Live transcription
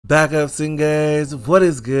Back up, singers. What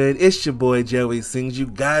is good? It's your boy joeyysings, you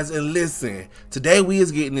guys, and listen, today we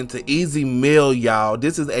is getting into easy meal, y'all.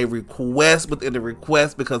 This is a request within a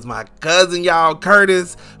request because my cousin, y'all,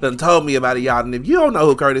 Curtis, done told me about it, y'all. And if you don't know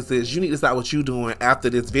who Curtis is, you need to stop what you doing after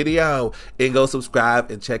this video and go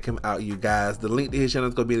subscribe and check him out, you guys. The link to his channel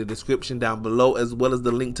is gonna be in the description down below, as well as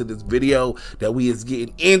the link to this video that we is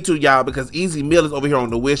getting into, y'all, because easy meal is over here on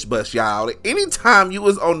the wish bus, y'all. Anytime you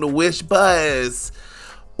was on the wish bus,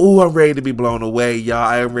 ooh, I'm ready to be blown away, y'all.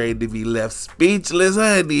 I am ready to be left speechless,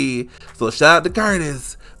 honey. So shout out to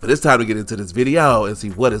Curtis. But it's time to get into this video and see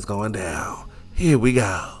what is going down. Here we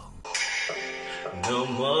go. No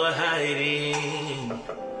more hiding,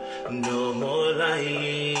 no more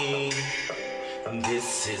lying.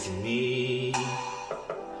 This is me,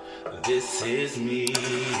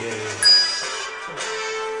 yeah.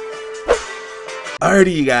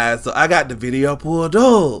 Alrighty, you guys, so I got the video pulled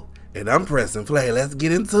up and I'm pressing play. Let's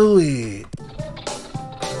get into it.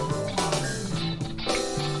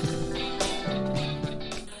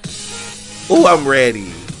 Ooh, I'm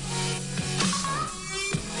ready.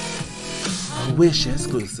 A Wish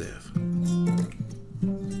exclusive.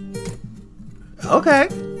 Okay.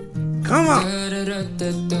 Come on.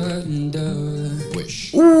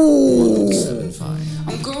 Wish. Ooh.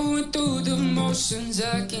 I'm going through the motions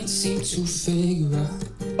I can't seem to figure out.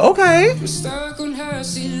 Okay. I'm stuck on how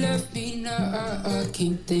she left me now. I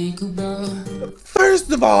can't think about.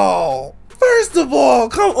 First of all,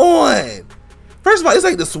 come on. First of all, it's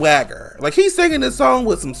like the swagger. Like, he's singing this song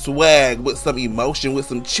with some swag, with some emotion, with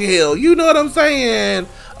some chill. You know what I'm saying?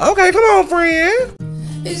 Okay, come on, friend.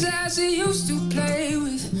 It's as she used to play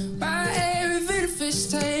with my every bit of fish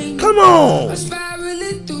tank. Come on. I'm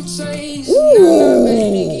spiraling through change. Ooh. I'm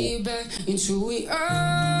ready to get back into it. Oh,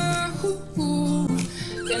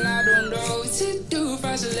 and I don't know what to do if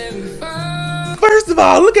I should let me fall. First of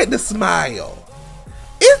all, look at the smile.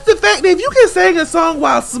 It's the fact that if you can sing a song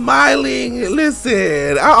while smiling,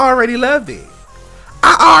 listen, I already love it.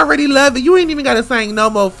 I already love it. You ain't even gotta sing no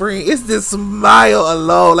more, friend. It's this smile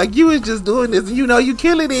alone. Like, you was just doing this and you know you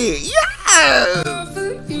killing it. Yes! Cause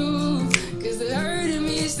the hurt in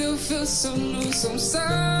me still feels so new, so I'm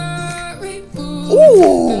sorry, boo.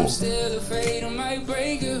 Ooh. I'm still afraid I might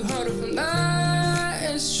break your heart if I'm not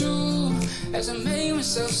as true as I made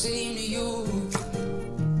myself seem to you.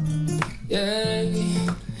 Yeah,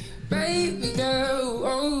 baby girl,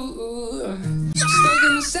 oh, stuck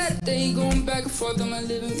in a sad day, going back and forth in my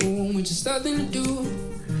living room with just nothing to do.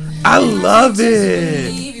 I love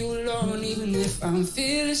it. Leave you alone, even if I'm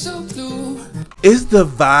feeling so blue. It's the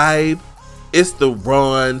vibe, it's the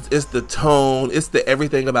runs, it's the tone, it's the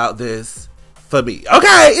everything about this for me.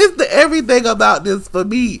 Okay, it's the everything about this for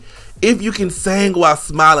me. If you can sing while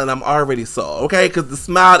smiling, I'm already sold, okay? Because the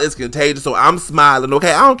smile is contagious, so I'm smiling,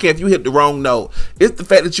 okay? I don't care if you hit the wrong note. It's the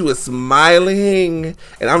fact that you were smiling,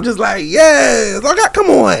 and I'm just like, yes, okay, come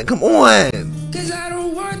on. Cause I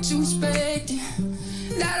don't want to expect it,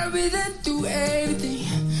 that I'll be there through everything.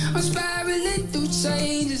 I'm spiraling through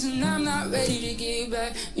changes, and I'm not ready to get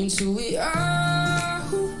back into it. Oh,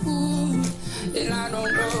 and I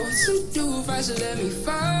don't know what to do if I should let me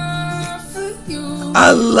fall for you.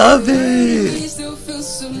 I love it. It still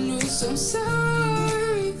feels so new, so I'm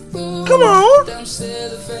sorry, boo. Come on. I'm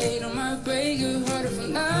still afraid I might break your heart if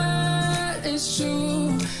I'm not. It's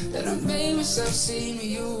true that I made myself seem to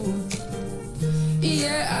you.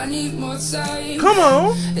 Yeah, I need more time. Come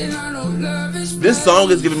on. And I know love is This song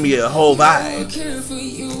is giving me a whole I vibe. care for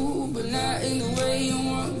you, but not in the way you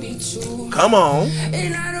want me to. Come on.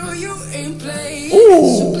 And I know you ain't playing.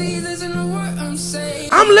 Ooh. So please listen to what I'm saying.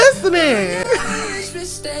 I'm listening. It's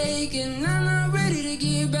mistaken. I'm not ready to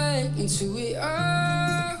get back into it.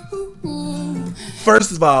 Oh,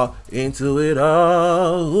 First of all, into it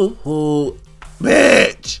all,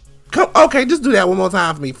 bitch. Come, okay, just do that one more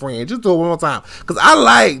time for me, friend. Just do it one more time, cause I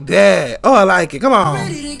like that. Oh, I like it. Come on.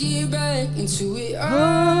 ready to get back into it.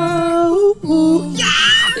 Oh,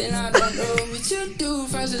 yeah. And I don't know what to do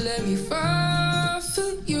if I should let me fall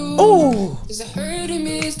for you. Oh, Cause the hurt in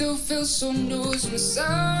me still feels so new, so I'm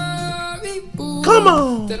sorry, boo. come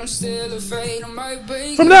on. That I'm still afraid I might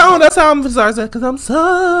break. From now on, that's how I'm sorry, cause I'm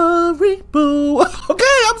sorry, boo.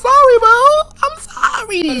 Okay, I'm sorry, boo. I'm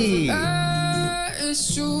sorry.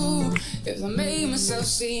 It's true. If I made myself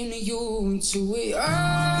seem to you into it. And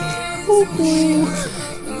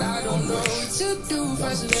I don't know what to do if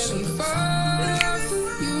I should let me fall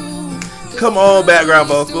for you. Come on, background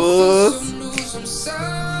vocals. I'm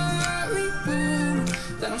sorry, boo.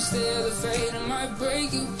 That I'm still afraid I might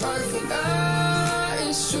break your heart if I'm not.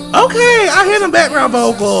 It's true. Okay, I hear them background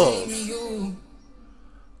vocals.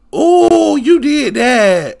 Oh, you did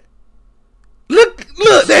that. Look,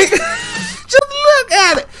 they just look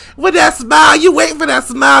at it. With that smile, you waiting for that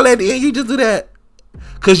smile at the end. You just do that.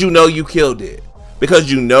 Because you know you killed it.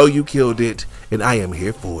 Because you know you killed it. And I am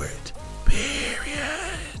here for it.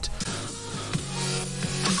 Period.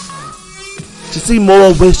 To see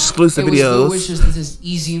more Wish exclusive videos. Wishes, this is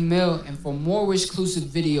Easy Mail. And for more Wish exclusive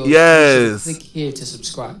videos, yes, click here to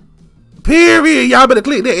subscribe. Period. Y'all better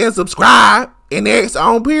click that and subscribe. And that's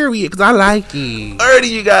on period, because I like it. Alrighty,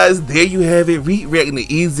 you guys, there you have it. Reacting to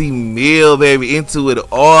Easy Meal, baby. Into it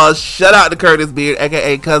all. Shout out to Curtis Beard,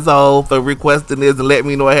 aka Cuzzo, for requesting this and letting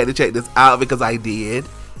me know I had to check this out, because I did.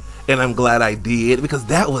 And I'm glad I did, because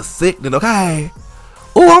that was sickening, okay?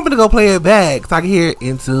 Ooh, I'm gonna go play it back so I can hear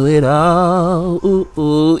Into It All.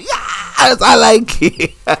 Ooh, yes, I like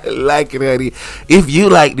it. I like it, honey. If you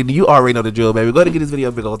liked it, you already know the drill, baby. Go ahead and give this video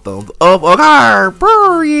a big old thumbs up, okay?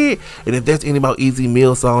 Period. And if there's any more Easy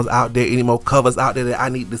Meal songs out there, any more covers out there that I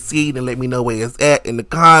need to see, then let me know where it's at in the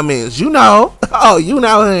comments. You know. Oh, you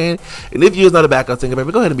know, honey. And if you're not a backup singer,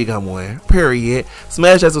 baby, go ahead and become one. Period.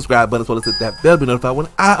 Smash that subscribe button as well as hit that bell to be notified when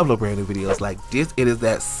I upload brand new videos like this. It is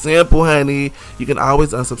that simple, honey. You can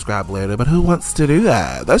always unsubscribe later, but who wants to do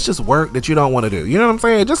that? That's just work that you don't want to do. You know what I'm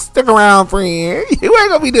saying? Just stick around, friend. You ain't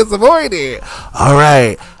gonna be disappointed. All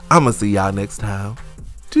right, I'm gonna see y'all next time.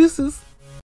 Deuces.